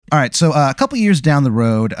All right. So a couple years down the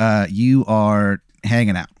road, you are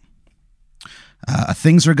hanging out.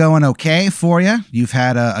 Things are going okay for you. You've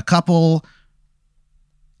had a couple,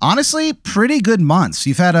 honestly, pretty good months.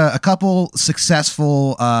 You've had a couple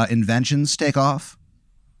successful inventions take off.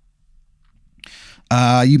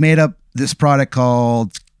 You made up this product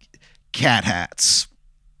called cat hats.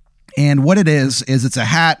 And what it is it's a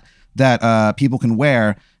hat that people can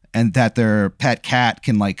wear and that their pet cat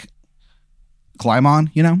can like climb on,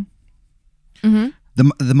 you know? Mm-hmm.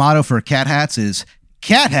 The motto for cat hats is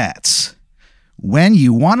cat hats. When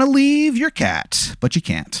you want to leave your cat, but you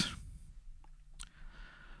can't.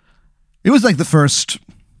 It was like the first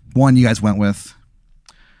one you guys went with.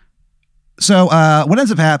 So what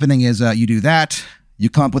ends up happening is you do that. You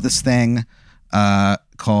come up with this thing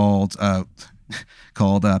called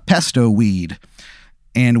pesto weed.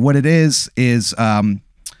 And what it is it's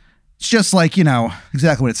just like, you know,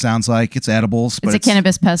 exactly what it sounds like. It's edibles. But it's a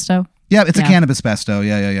cannabis pesto. Yeah, it's a cannabis pesto.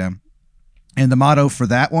 Yeah. And the motto for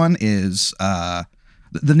that one is the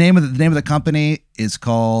name of the company is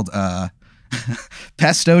called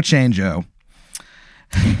Pesto Change-o.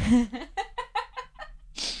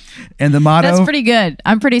 And the motto, that's pretty good.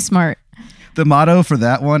 I'm pretty smart. The motto for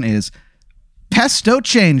that one is Pesto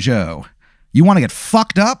Change-o. You want to get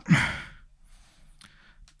fucked up?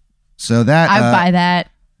 So that I'd buy that.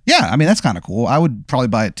 Yeah, I mean that's kind of cool. I would probably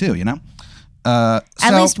buy it too, you know? At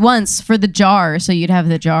least once for the jar, so you'd have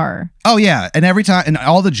the jar. Oh yeah, and every time, and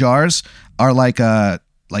all the jars are like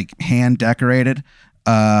hand decorated.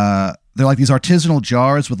 They're like these artisanal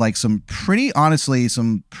jars with like some pretty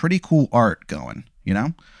cool art going, you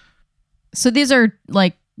know? So these are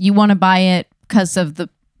like, you want to buy it because of the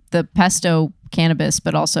pesto cannabis,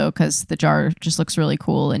 but also because the jar just looks really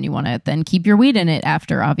cool and you want to then keep your weed in it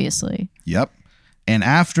after, obviously. Yep. And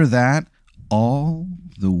after that, all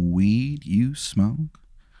the weed you smoke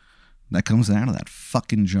that comes out of that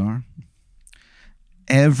fucking jar,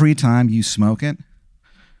 every time you smoke it,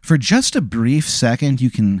 for just a brief second, you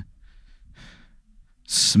can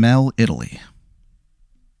smell Italy.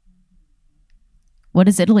 What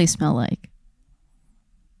does Italy smell like?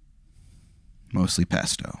 Mostly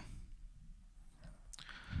pesto.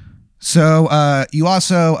 So you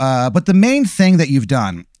also, but the main thing that you've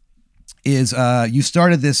done is you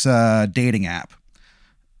started this dating app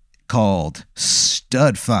called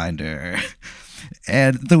Stud Finder.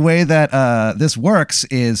 And the way that this works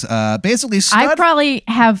is basically I probably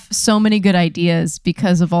have so many good ideas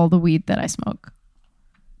because of all the weed that I smoke.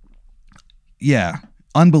 Yeah,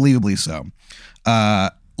 unbelievably so.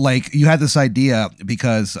 Like you had this idea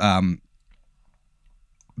because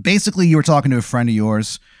basically you were talking to a friend of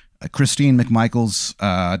yours, Christine McMichaels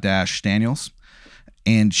Daniels,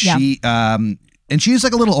 and she's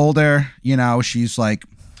like a little older, you know, she's like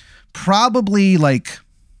probably like,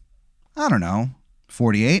 I don't know,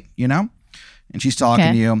 48, you know, and she's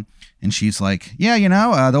talking to you and she's like, yeah, you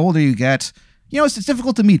know, the older you get, you know, it's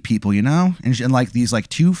difficult to meet people, you know, and like these like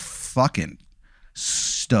two fucking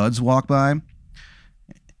studs walk by.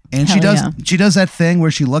 And she does that thing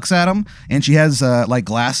where she looks at him and she has like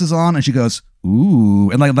glasses on and she goes,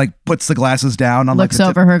 ooh, and like puts the glasses down on looks like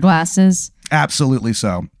over her glasses. Absolutely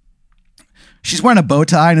so. She's wearing a bow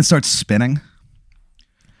tie and it starts spinning.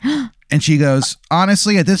 And she goes,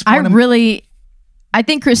 honestly, at this point, I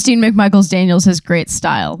think Christine McMichaels Daniels has great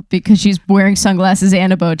style because she's wearing sunglasses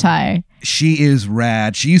and a bow tie. She is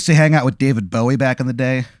rad. She used to hang out with David Bowie back in the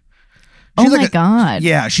day. She's my God.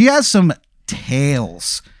 Yeah, she has some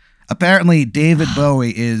tales. Apparently, David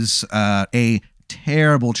Bowie is a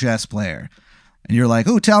terrible chess player. And you're like,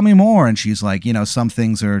 oh, tell me more. And she's like, you know, some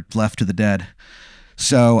things are left to the dead.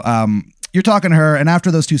 So you're talking to her. And after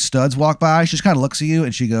those two studs walk by, she just kind of looks at you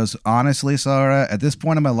and she goes, honestly, Sara, at this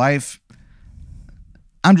point in my life,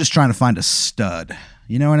 I'm just trying to find a stud.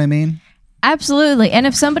 You know what I mean? Absolutely. And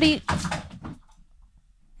if somebody...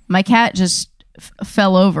 My cat just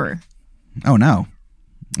fell over. Oh, no.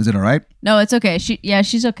 Is it all right? No, it's okay.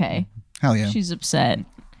 She's okay. Hell yeah. She's upset.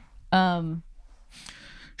 Give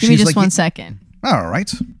me just like, 1 second. All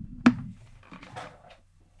right.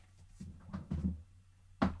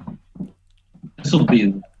 This will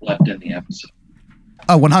be left in the episode.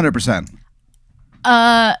 Oh, 100%.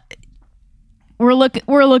 We're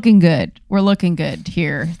looking good. We're looking good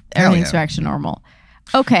here. Everything's back to normal.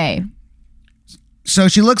 Okay. So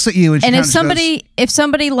she looks at you and if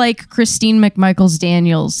somebody like Christine McMichaels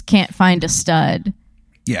Daniels can't find a stud,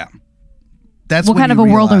 yeah, that's what kind of a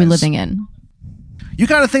world are we living in? You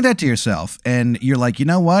kind of think that to yourself, and you're like, you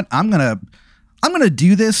know what? I'm gonna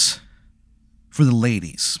do this for the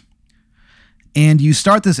ladies. And you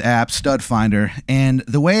start this app, Stud Finder, and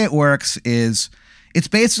the way it works is It's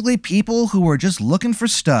basically people who are just looking for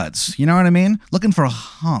studs. You know what I mean? Looking for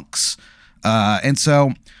hunks. And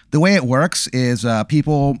so the way it works is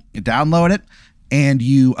people download it, and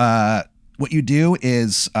you what you do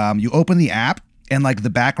is you open the app, and like the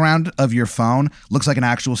background of your phone looks like an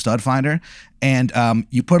actual stud finder, and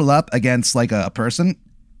you put it up against like a person,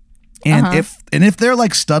 and if they're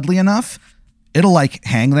like studly enough, it'll like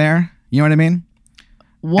hang there. You know what I mean?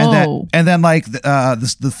 Whoa! And then like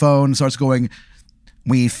the phone starts going,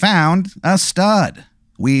 "We found a stud.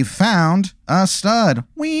 We found a stud."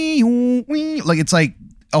 Wee. Like it's like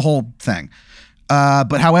a whole thing.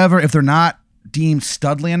 But however, if they're not deemed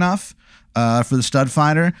studly enough for the stud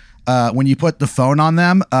finder, when you put the phone on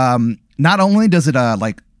them, not only does it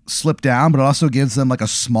like slip down, but it also gives them like a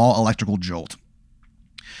small electrical jolt.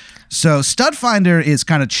 So stud finder is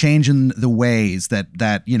kind of changing the ways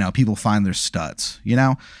that you know people find their studs. You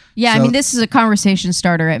know? Yeah, so, I mean, this is a conversation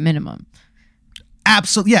starter at minimum.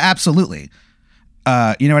 Absolutely, yeah, absolutely.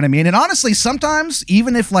 You know what I mean? And honestly, sometimes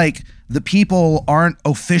even if like the people aren't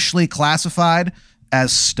officially classified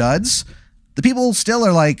as studs, the people still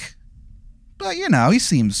are like, but you know, he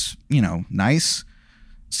seems, you know, nice.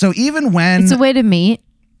 So even when It's a way to meet.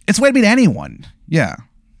 it's a way to meet anyone. Yeah.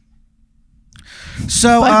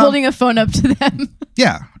 So By holding a phone up to them.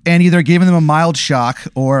 yeah, and either giving them a mild shock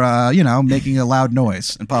or you know, making a loud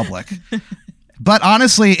noise in public. But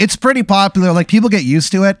honestly, it's pretty popular. Like people get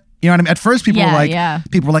used to it. You know what I mean? At first, people were like,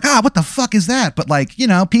 people were like, what the fuck is that? But like, you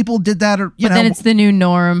know, people did that, or you know, then it's the new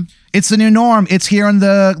norm. It's the new norm. It's here, and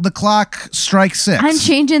the clock strikes 6. I'm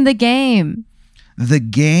changing the game. The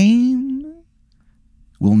game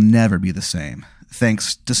will never be the same,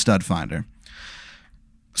 thanks to Stud Finder.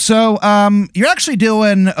 So, you're actually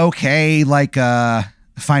doing okay, like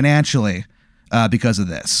financially, because of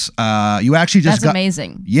this. You actually just That's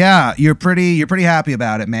amazing. Yeah, you're pretty happy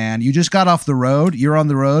about it, man. You just got off the road. You're on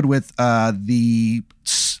the road with the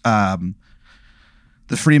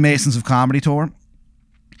Freemasons of Comedy tour.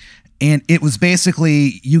 And it was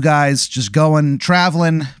basically you guys just going,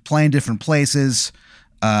 traveling, playing different places.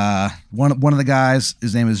 One of the guys,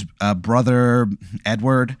 his name is Brother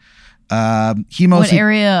Edward. What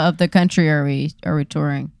area of the country are we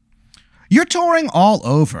touring? You're touring all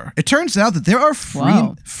over. It turns out that there are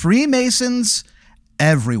Freemasons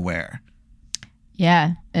everywhere.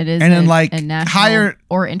 Yeah, it is. And then like a national higher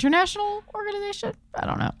or international organization. I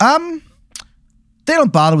don't know. They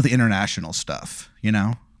don't bother with the international stuff. You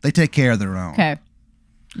know, they take care of their own. Okay.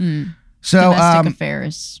 So domestic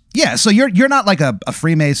affairs. Yeah. So you're not like a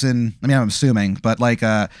Freemason. I mean, I'm assuming, but like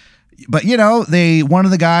but you know, one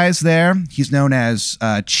of the guys there, he's known as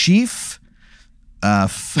Chief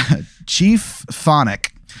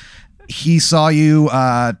Phonic. He saw you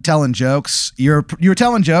telling jokes. You're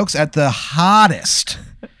telling jokes at the hottest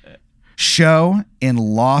show in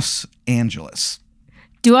Los Angeles.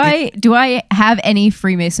 Do I have any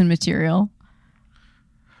Freemason material?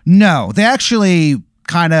 No, they actually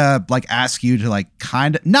kind of like ask you to like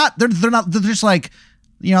kind of not. They're not. They're just like,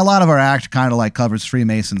 you know, a lot of our act kind of like covers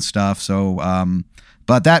Freemason stuff. So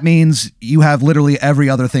but that means you have literally every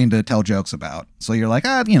other thing to tell jokes about. So you're like,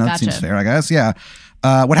 you know, Gotcha. That seems fair, I guess. Yeah.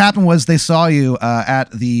 What happened was they saw you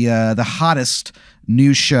at the hottest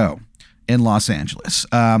new show in Los Angeles.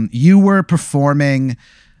 You were performing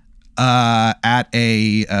at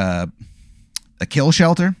a kill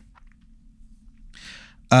shelter.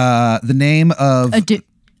 The name of go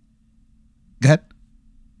ahead.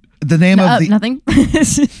 The name of the nothing.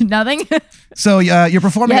 Nothing. So you're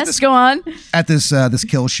performing. Yes, go on. At this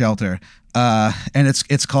kill shelter, and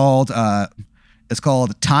it's called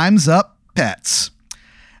Time's Up Pets,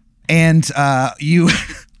 and you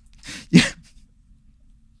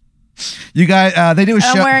guys they do a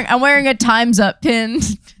show. I'm wearing a Time's Up pin,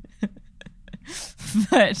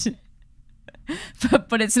 but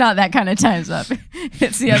it's not that kind of Time's Up.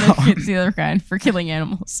 It's the other kind for killing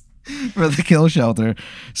animals. For the kill shelter.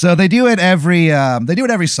 So they do it every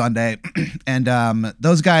Sunday, and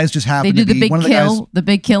those guys just happen to be one of the guys. The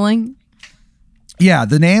big killing. Yeah,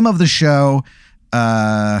 the name of the show,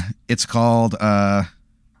 it's called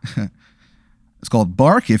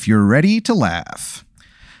Bark If You're Ready to Laugh.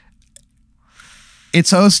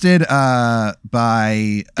 It's hosted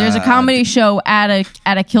by There's a comedy show at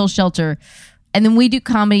a kill shelter, and then we do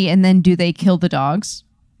comedy, and then do they kill the dogs?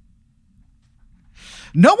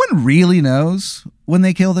 No one really knows when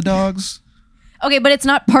they kill the dogs. Okay, but it's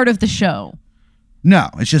not part of the show. No,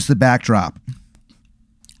 it's just the backdrop.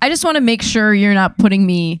 I just want to make sure you're not putting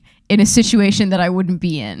me in a situation that I wouldn't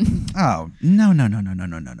be in. Oh, no.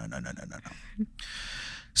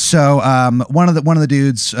 So, one of the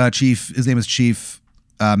dudes, Chief, his name is Chief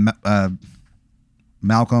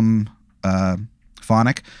Malcolm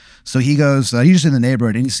Phonic. So he goes, he's just in the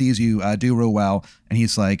neighborhood and he sees you do real well. And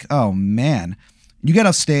he's like, oh man, you get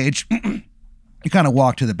off stage, you kind of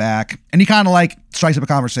walk to the back and he kind of like strikes up a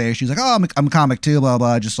conversation. He's like, oh, I'm a comic too, blah,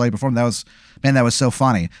 blah, just saw you perform. That was so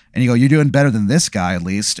funny. And you go, you're doing better than this guy at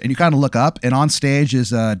least. And you kind of look up and on stage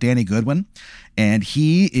is Danny Goodwin and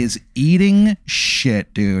he is eating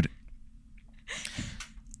shit, dude.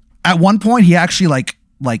 At one point he actually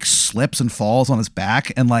like slips and falls on his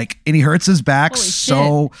back and he hurts his back. Holy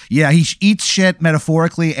so shit. Yeah, he eats shit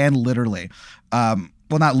metaphorically and literally. Well,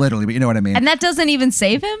 not literally, but you know what I mean. And that doesn't even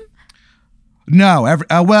save him? No,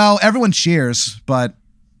 everyone cheers, but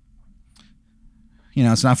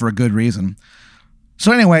it's not for a good reason.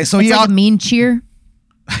 So anyway, so it's like a mean cheer.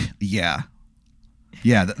 Yeah.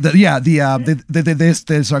 They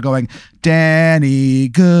start going, Danny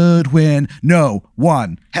Goodwin, no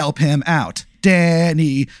one help him out.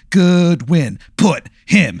 Danny Goodwin, put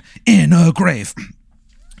him in a grave.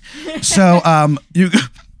 So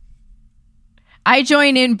I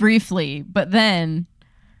join in briefly, but then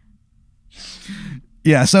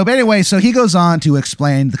yeah. So anyway, so he goes on to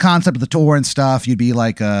explain the concept of the tour and stuff. You'd be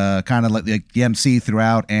like kind of like the MC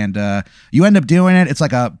throughout, and you end up doing it. It's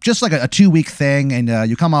like a 2-week thing, and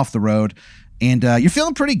you come off the road, and you're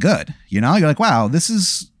feeling pretty good. You're like, wow, this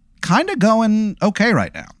is kind of going okay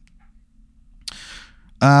right now.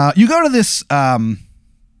 You go to this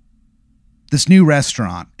this new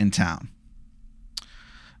restaurant in town.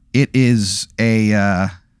 It is a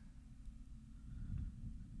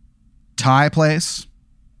Thai place.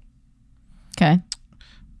 okay.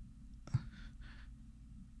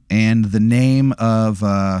 And the name of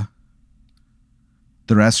the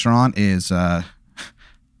restaurant is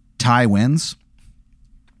Thai Wins.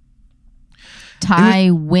 Thai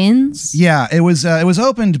wins? Yeah, it was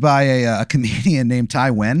opened by a comedian named Thai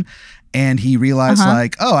Wen, and he realized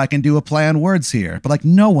I can do a play on words here, but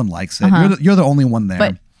no one likes it. You're the only one there.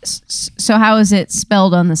 But so how is it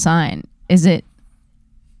spelled on the sign? How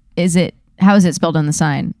is it spelled on the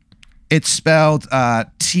sign? It's spelled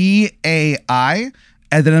TAI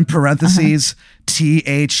and then in parentheses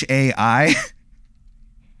THAI.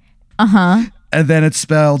 And then it's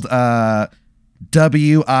spelled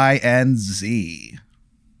WINZ.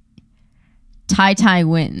 Thai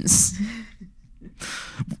wins.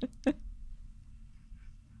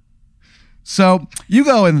 So you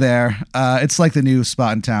go in there. It's like the new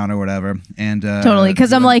spot in town or whatever. And Totally.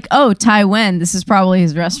 Because I'm like, oh, Thai Wen. This is probably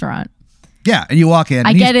his restaurant. Yeah. And you walk in.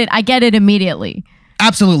 I get it immediately.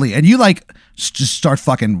 Absolutely. And you just start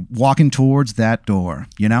fucking walking towards that door,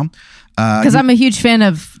 Because I'm a huge fan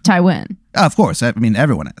of Thai Wen. Of course. I mean,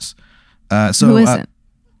 everyone is. Who isn't?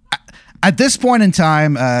 At this point in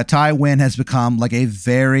time, Thai Wen has become like a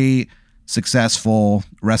very successful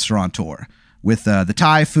restaurateur with the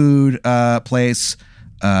Thai food place.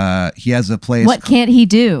 He has a place. What can't he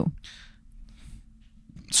do?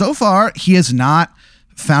 So far, he has not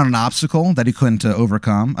found an obstacle that he couldn't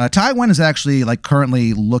overcome. Thai Wen is actually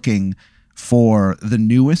currently looking for the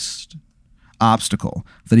newest obstacle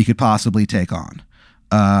that he could possibly take on.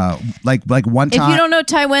 Like one time. If you don't know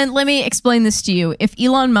Thai Wen, let me explain this to you. If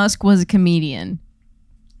Elon Musk was a comedian,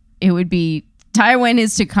 it would be Thai Wen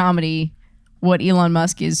is to comedy what Elon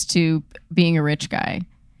Musk is to being a rich guy.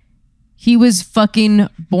 He was fucking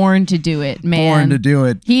born to do it, man. Born to do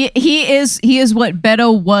it. He is what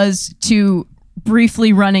Beto was to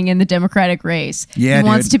briefly running in the Democratic race. Yeah, he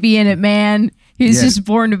wants to be in it, man. He's just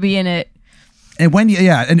born to be in it. And when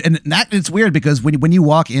and that it's weird because when you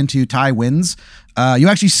walk into Thai Wins, you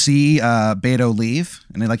actually see Beto leave,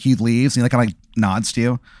 and he leaves, and he kind of nods to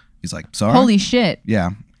you. He's like, "Sorry." Holy shit!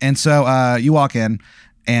 Yeah, and so you walk in,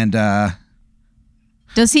 and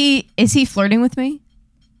is he flirting with me?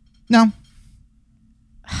 No,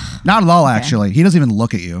 not at all. Okay. Actually, he doesn't even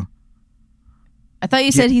look at you. I thought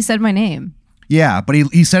you said he said my name. Yeah, but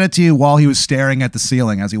he said it to you while he was staring at the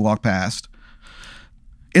ceiling as he walked past.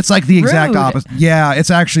 It's like the exact opposite. Yeah, it's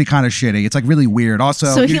actually kind of shitty. It's really weird. Also,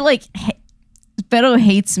 so Beto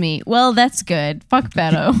hates me. Well, that's good. Fuck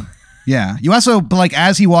Beto. Yeah. You also, but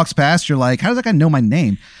as he walks past, you're like, how does that guy know my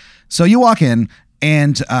name? So you walk in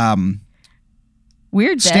and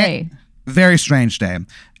weird day. Very strange day.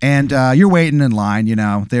 And you're waiting in line,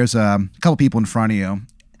 there's a couple people in front of you.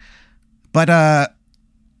 But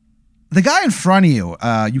the guy in front of you,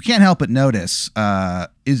 you can't help but notice,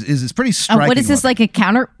 is pretty striking. What is this, like a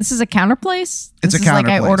counter? This is a counter place? It's a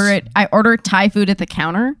counter place. I order Thai food at the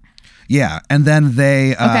counter. Yeah, and then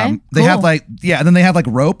they have then they have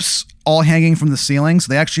ropes all hanging from the ceiling,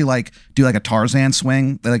 so they actually do a Tarzan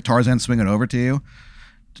swing. They Tarzan swing it over to you.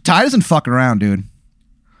 Thai doesn't fuck around, dude.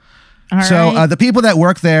 All So right. the people that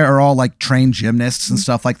work there are all like trained gymnasts and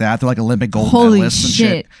stuff like that. They're like Olympic gold Holy medalists and shit.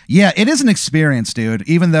 shit. Yeah, it is an experience, dude.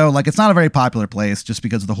 Even though like it's not a very popular place just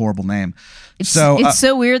because of the horrible name. It's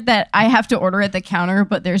so weird that I have to order at the counter,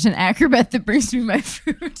 but there's an acrobat that brings me my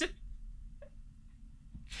food.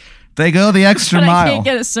 They go the extra But mile. I can't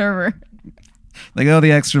get a server. They go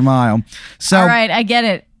the extra mile. So All right, I get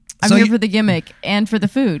it. I'm So here you- for the gimmick and for the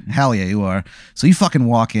food. hell yeah, you are. So you fucking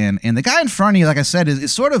walk in, and the guy in front of you, like I said,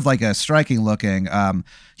 is sort of like a striking looking.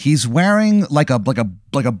 He's wearing like a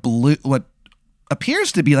blue, what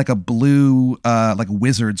appears to be like a blue like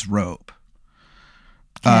wizard's robe.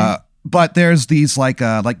 Okay. But there's these like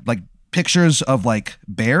pictures of like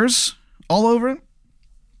bears all over it.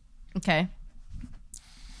 Okay.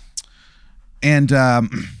 And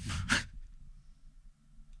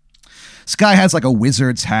this guy has like a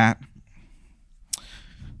wizard's hat.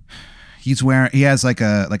 He has like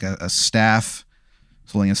a staff.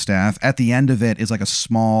 He's holding a staff. At the end of it is like a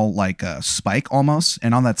small like spike almost,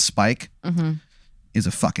 and on that spike is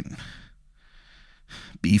a fucking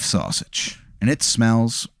beef sausage, and it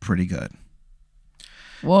smells pretty good.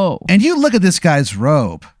 Whoa. And you look at this guy's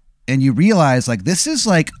robe, and you realize like this is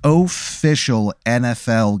like official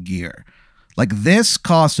NFL gear. Like this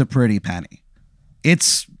costs a pretty penny.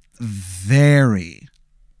 It's very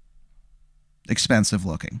expensive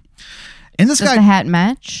looking. And this Does guy the hat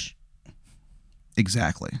match?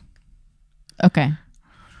 exactly. Okay.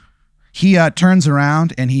 He turns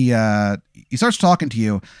around and he starts talking to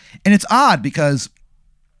you, and it's odd because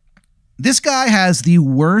this guy has the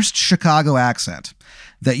worst Chicago accent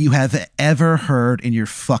that you have ever heard in your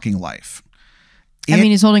fucking life. I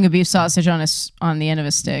mean, he's holding a beef sausage on the end of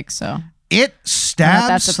a stick, so It I'm stabs. not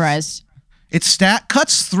that surprised. It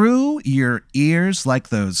cuts through your ears like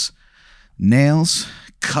those nails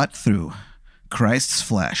cut through Christ's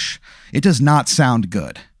flesh. It does not sound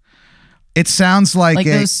good. It sounds like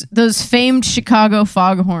those famed Chicago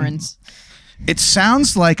foghorns. It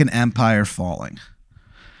sounds like an empire falling.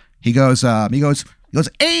 He goes,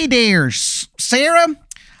 "Hey there, Sarah.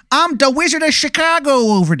 I'm the Wizard of Chicago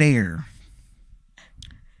over there.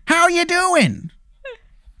 How you doing?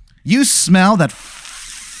 You smell that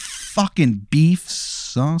fucking beef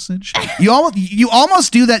sausage? You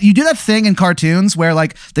almost do that. You do that thing in cartoons where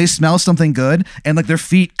like they smell something good and like their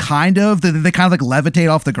feet they kind of like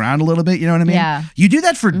levitate off the ground a little bit. You know what I mean? Yeah. You do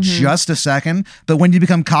that for just a second, but when you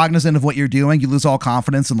become cognizant of what you're doing, you lose all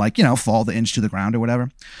confidence and like, fall the inch to the ground or whatever.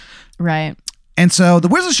 Right. And so the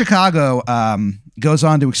Wizard of Chicago goes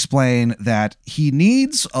on to explain that he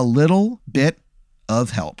needs a little bit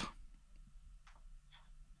of help.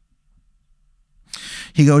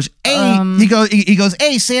 He goes, hey, he goes,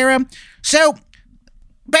 hey, Sarah. So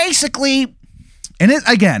basically, and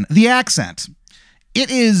again, the accent,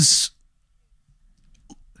 it is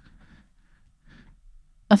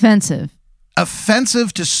offensive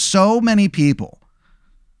to so many people.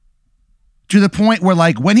 To the point where,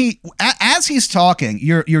 like, when as he's talking,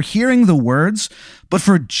 you're hearing the words, but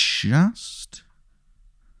for just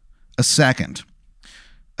a second,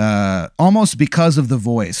 almost because of the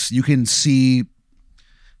voice, you can see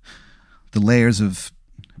the layers of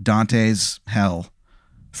Dante's hell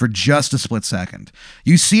for just a split second.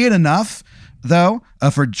 You see it enough, though,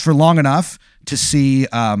 for long enough to see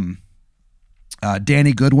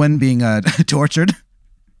Danny Goodwin being tortured.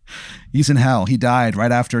 He's in hell. He died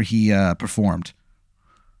right after he performed.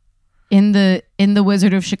 in the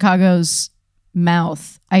Wizard of Chicago's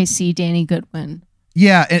mouth. I see Danny Goodwin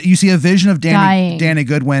Yeah, and you see a vision of Dying. Danny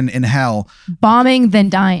Goodwin in hell. bombing, then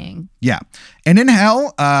dying. Yeah, and in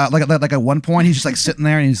hell, like at one point, he's just like sitting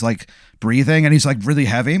there and he's like breathing and he's like really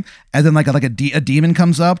heavy, and then a demon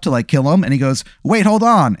comes up to like kill him, and he goes, "Wait, hold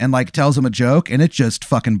on," and like tells him a joke, and it just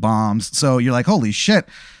fucking bombs. So you're like, "Holy shit!"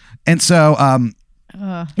 And so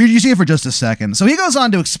you see it for just a second. So he goes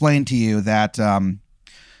on to explain to you that the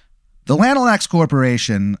Lanolax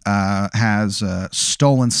Corporation has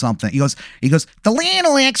stolen something. He goes, the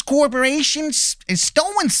Lanolax Corporation is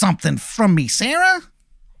stolen something from me, Sarah.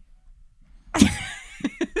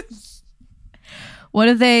 What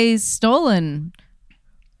have they stolen?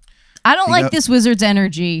 I don't like this wizard's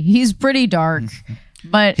energy. He's pretty dark,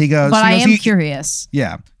 but I am curious.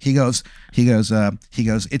 Yeah, he goes.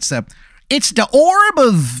 It's the orb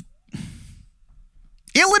of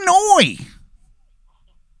Illinois.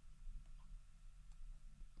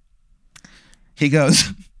 He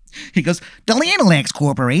goes, the Lanolax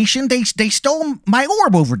Corporation, they stole my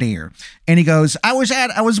orb over there. And he goes, I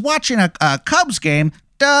was watching a Cubs game.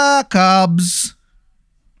 The Cubs.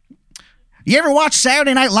 You ever watch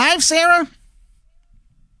Saturday Night Live, Sarah?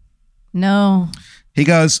 No. He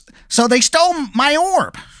goes, so they stole my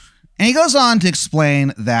orb. And he goes on to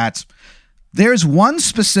explain that there's one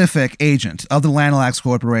specific agent of the Lanalax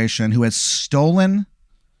Corporation who has stolen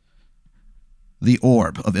the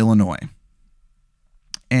orb of Illinois.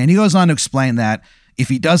 And he goes on to explain that if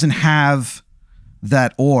he doesn't have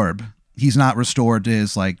that orb, he's not restored to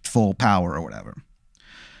his like full power or whatever.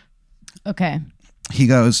 Okay. He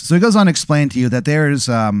goes on to explain to you that there's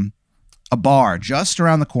a bar just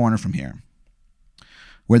around the corner from here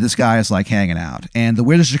where this guy is like hanging out. And the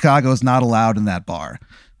Wizard of Chicago is not allowed in that bar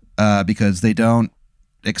because they don't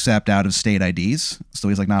accept out of state IDs. So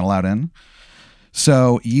he's like not allowed in.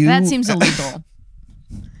 So that seems illegal.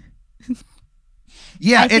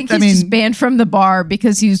 Yeah, I think he's just banned from the bar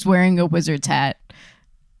because he was wearing a wizard's hat.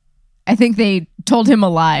 I think they told him a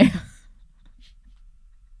lie.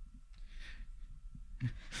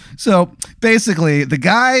 So basically, the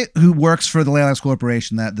guy who works for the Lanalax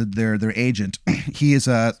Corporation, their agent, he is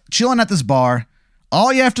chilling at this bar.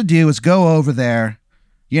 All you have to do is go over there,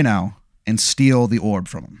 and steal the orb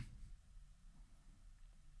from him.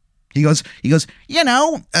 He goes,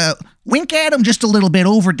 wink at him just a little bit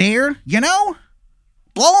over there,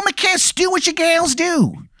 blow him a kiss, do what you gals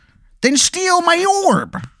do, then steal my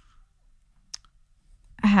orb.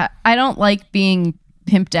 I don't like being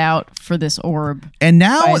pimped out for this orb and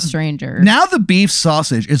now by a stranger. Now the beef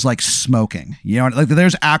sausage is like smoking. Like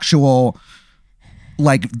there's actual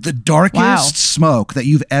like the darkest smoke that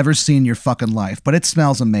you've ever seen in your fucking life, but it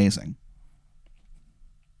smells amazing.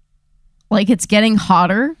 Like it's getting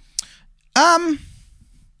hotter? Yeah,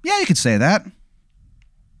 you could say that.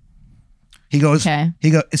 He goes on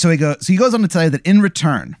to tell you that in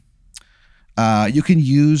return, you can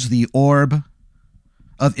use the orb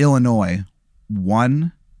of Illinois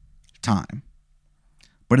one time,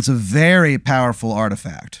 but it's a very powerful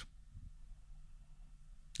artifact.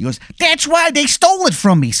 He goes, that's why they stole it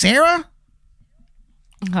from me, Sarah.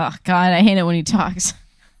 Oh God, I hate it when he talks.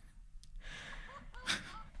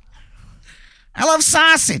 I love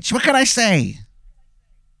sausage. What can I say?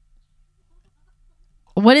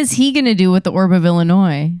 What is he gonna do with the orb of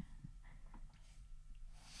Illinois?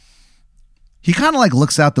 He kind of like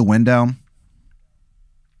looks out the window.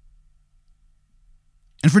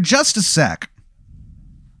 And for just a sec,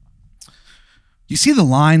 you see the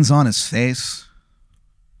lines on his face.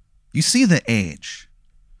 You see the age.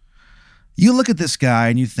 You look at this guy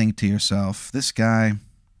and you think to yourself, this guy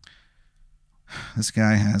has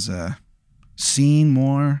seen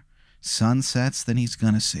more sunsets than he's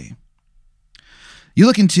going to see. You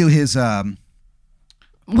look into his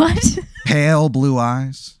what? Pale blue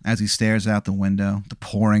eyes as he stares out the window, the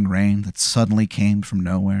pouring rain that suddenly came from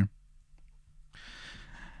nowhere.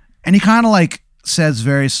 And he kind of like says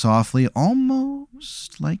very softly,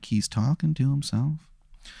 almost like he's talking to himself.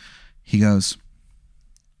 He goes,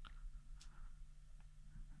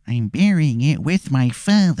 I'm burying it with my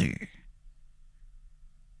father.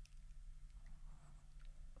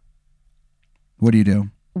 What do you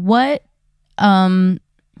do? What? Do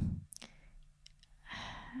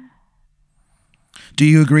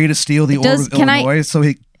you agree to steal the orb of Illinois so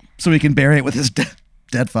he can bury it with his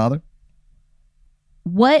dead father?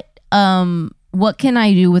 What can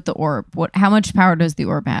I do with the orb? How much power does the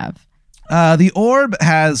orb have? The orb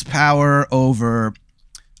has power over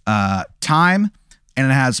time, and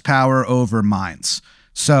it has power over minds.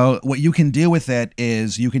 So what you can do with it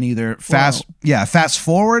is you can either fast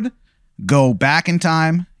forward, go back in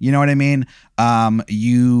time. You know what I mean?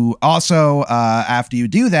 You also, after you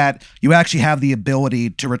do that, you actually have the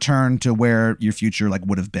ability to return to where your future like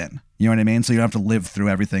would have been. You know what I mean? So you don't have to live through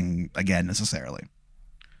everything again necessarily,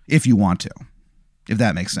 if you want to, if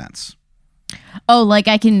that makes sense. Oh, like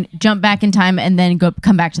I can jump back in time and then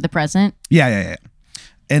come back to the present? Yeah.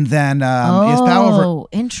 And then he has power over...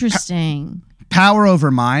 interesting. Power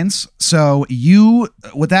over minds. So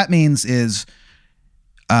what that means is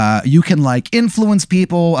you can like influence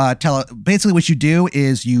people. Basically what you do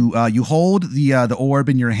is you hold the orb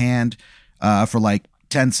in your hand for like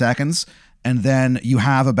 10 seconds, and then you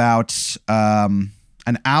have about an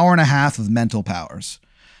hour and a half of mental powers,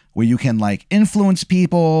 where you can like influence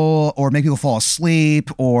people or make people fall asleep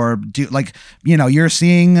or do like, you're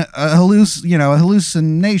seeing a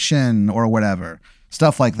hallucination or whatever,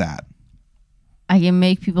 stuff like that. I can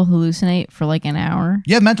make people hallucinate for like an hour.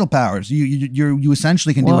 You have mental powers. You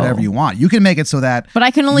essentially can do whatever you want. You can make it so that, but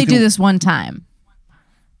I can only do this one time.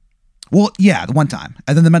 Well, yeah, the one time,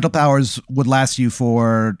 and then the mental powers would last you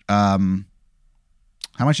for how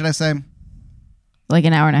much did I say? Like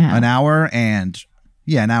an hour and a half. An hour and.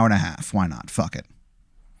 Yeah, an hour and a half. Why not? Fuck it.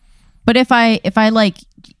 But if I like,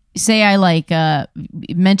 say I like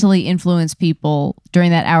mentally influence people during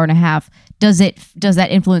that hour and a half, does that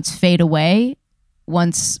influence fade away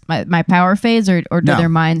once my power fades, or do No. their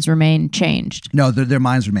minds remain changed? No, their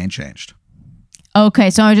minds remain changed. Okay,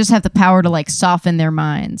 so I just have the power to like soften their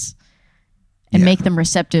minds and Yeah. make them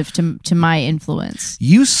receptive to my influence.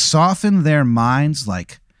 You soften their minds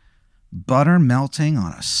like butter melting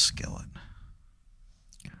on a skillet.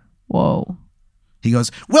 Whoa. He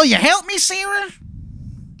goes, "Will you help me, Sarah?"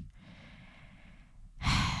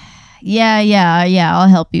 Yeah. I'll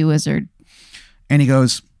help you, wizard. And he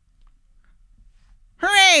goes,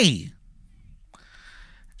 "Hooray!"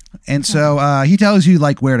 And so he tells you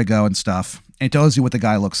like where to go and stuff. And he tells you what the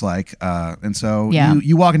guy looks like. And so Yeah.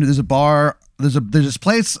 you walk into, there's a bar. There's this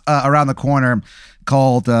place around the corner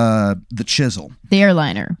called the Chisel. The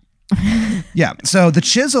airliner. Yeah. So the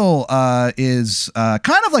Chisel is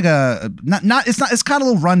kind of like it's kind of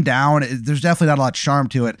a little run down. There's definitely not a lot of charm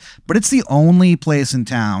to it, but it's the only place in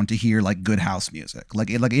town to hear like good house music. Like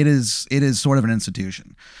it is sort of an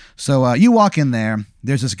institution. So you walk in there.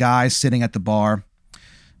 There's this guy sitting at the bar,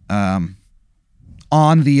 on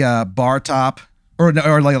the bar top, or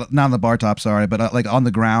like not on the bar top. Sorry, but like on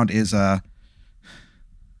the ground is a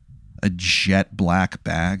jet black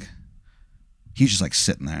bag. He's just like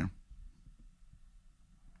sitting there.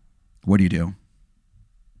 What do you do?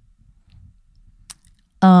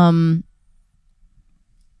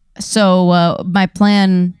 So my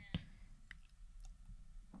plan,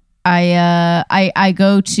 I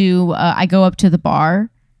go up to the bar.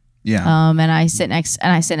 Yeah. And I sit next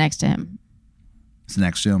to him. It's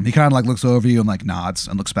next to him. He kind of like looks over you and like nods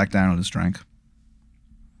and looks back down at his drink.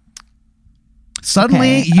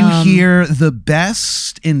 Suddenly, Okay, you hear the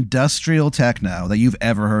best industrial techno that you've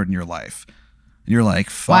ever heard in your life. And you're like,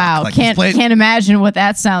 fuck. Wow, Like, this place, can't imagine what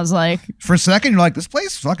that sounds like. for a second, you're like, this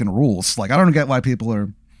place fucking rules. Like, I don't get why people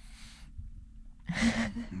are.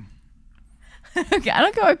 Okay, I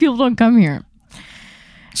don't get why people don't come here.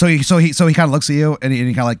 So he kind of looks at you and he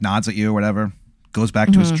kind of like nods at you or whatever. Goes back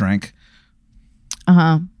to his drink.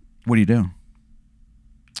 What do you do?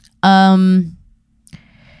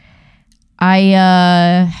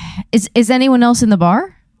 Is anyone else in the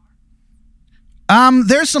bar?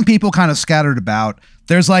 There's some people kind of scattered about.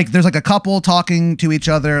 There's like a couple talking to each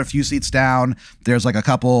other a few seats down. There's like a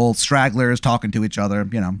couple stragglers talking to each other,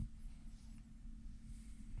 you know.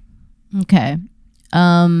 Okay.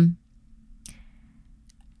 Oh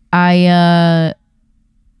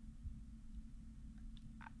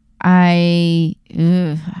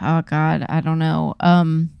God, I don't know.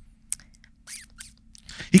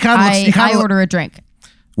 He kind of I order a drink.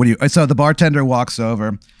 What do you? So the bartender walks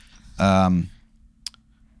over.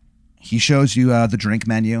 He shows you the drink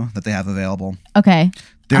menu that they have available. Okay.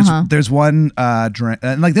 There's one drink,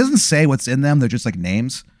 and like doesn't say what's in them. They're just like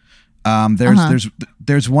names.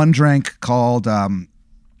 There's one drink called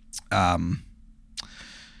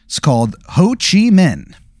it's called Ho Chi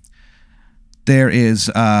Minh. There is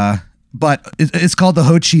but it's called the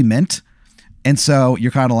Ho Chi Mint. And so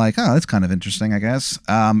you're kind of like, oh, that's kind of interesting, I guess.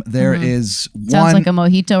 There is Sounds like a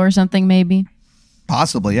mojito or something, maybe.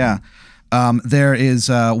 Possibly, yeah. There is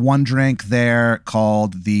one drink there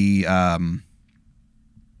called the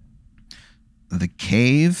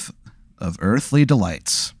Cave of Earthly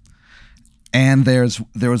Delights, and there's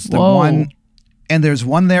one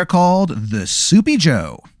there called the Soupy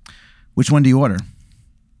Joe. Which one do you order?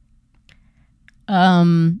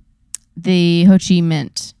 The Ho Chi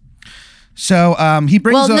Mint. So he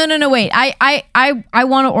brings. Well, no, wait. I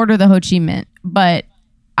want to order the Ho Chi Mint, but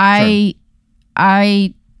I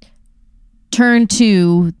turn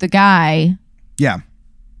to the guy. Yeah.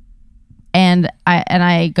 And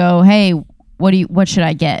I go, hey, what should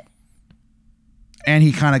I get? And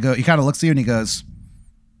he kind of looks at you and he goes,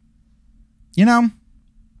 you know,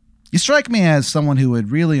 you strike me as someone who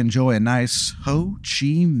would really enjoy a nice Ho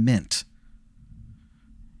Chi Mint.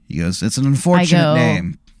 He goes, it's an unfortunate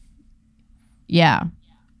name. Yeah.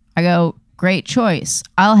 I go, great choice.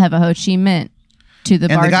 I'll have a Ho Chi Mint to the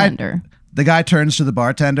bartender. The guy turns to the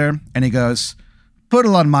bartender and he goes, put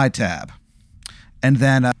it on my tab. And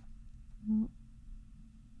then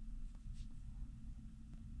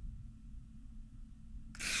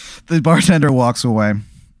the bartender walks away,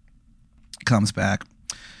 comes back.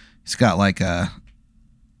 He's got like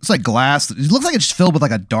it's like glass. It looks like it's filled with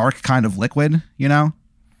like a dark kind of liquid, you know?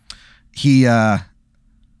 He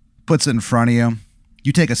puts it in front of you.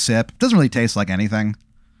 You take a sip. It doesn't really taste like anything.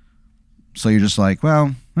 So you're just like,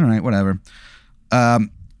 well, all right, whatever. And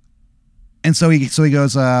so he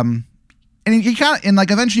goes, and he kind of, and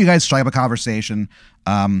like eventually you guys strike up a conversation.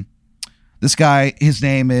 This guy, his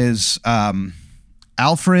name is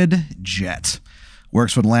Alfred Jett,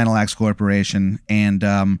 works for the Lanalax Corporation, and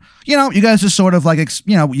you guys just sort of like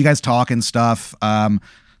you guys talk and stuff.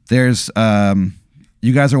 There's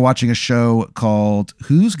you guys are watching a show called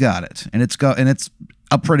Who's Got It, and it's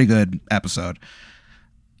a pretty good episode.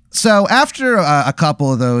 So after a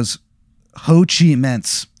couple of those Ho Chi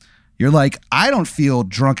mints, you're like, I don't feel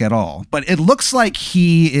drunk at all, but it looks like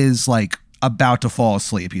he is like about to fall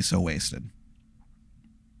asleep. He's so wasted.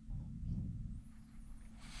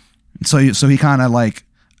 So he kind of like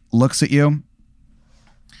looks at you,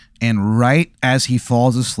 and right as he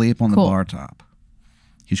falls asleep on the bar top,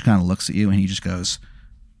 he just kind of looks at you and he just goes,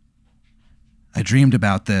 I dreamed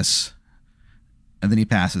about this. And then he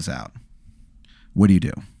passes out. What do you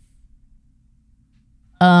do?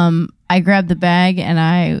 I grab the bag and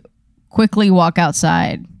I quickly walk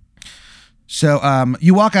outside. So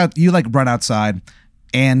you walk out, you like run outside,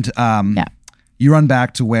 and you run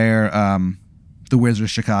back to where the Wizard of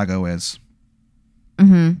Chicago is.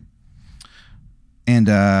 Mm-hmm.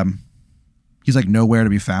 And he's like nowhere to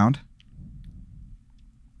be found.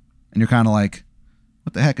 And you're kind of like,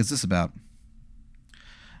 what the heck is this about?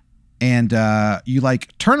 And you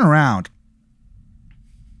like turn around.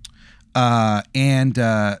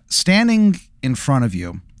 And standing in front of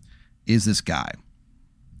you is this guy.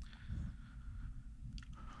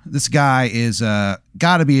 This guy is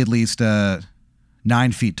got to be at least 9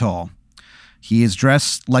 feet tall. He is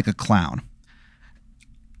dressed like a clown.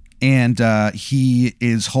 And he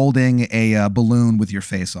is holding a balloon with your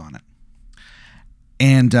face on it.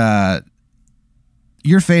 And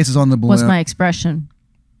your face is on the balloon. What's my expression?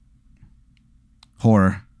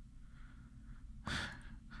 Horror.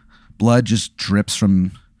 Blood just drips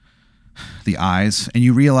from the eyes, and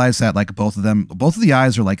you realize that like both of the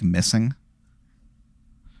eyes are like missing.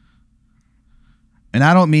 And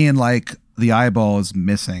I don't mean like the eyeball is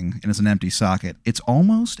missing and it's an empty socket. It's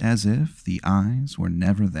almost as if the eyes were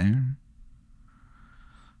never there.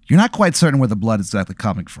 You're not quite certain where the blood is exactly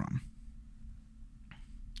coming from.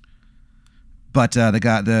 But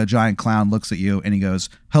the giant clown looks at you and he goes,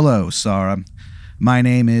 hello, Sara. My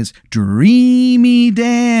name is Dreamy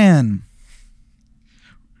Dan.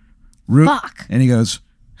 Fuck. And he goes,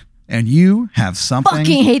 and you have something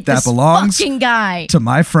fucking hate that this belongs fucking guy to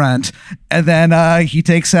my friend. And then he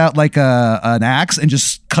takes out like an axe and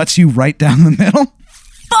just cuts you right down the middle.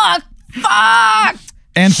 Fuck.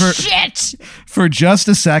 And for just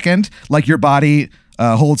a second, like your body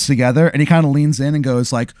holds together, and he kind of leans in and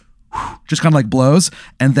goes like, just kind of like blows,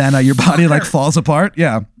 and then your body like falls apart.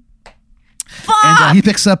 Yeah. Fuck! And he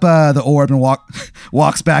picks up the orb and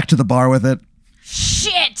walks back to the bar with it.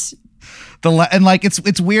 Shit! And like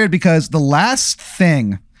it's weird because the last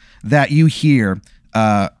thing that you hear,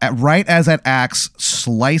 right as that axe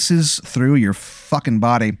slices through your fucking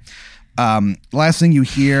body, the last thing you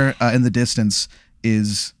hear in the distance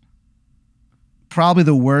is probably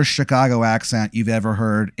the worst Chicago accent you've ever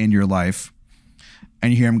heard in your life.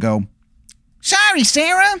 And you hear him go, "Sorry,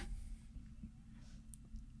 Sarah."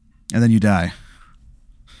 And then you die.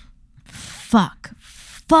 Fuck.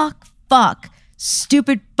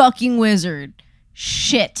 Stupid fucking wizard.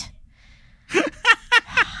 Shit.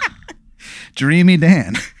 Dreamy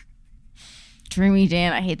Dan. Dreamy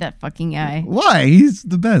Dan, I hate that fucking guy. Why? He's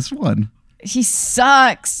the best one. He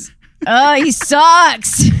sucks. Oh, he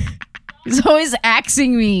sucks. He's always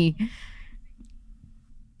axing me.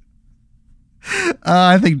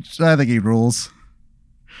 I think he rules.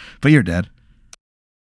 But you're dead.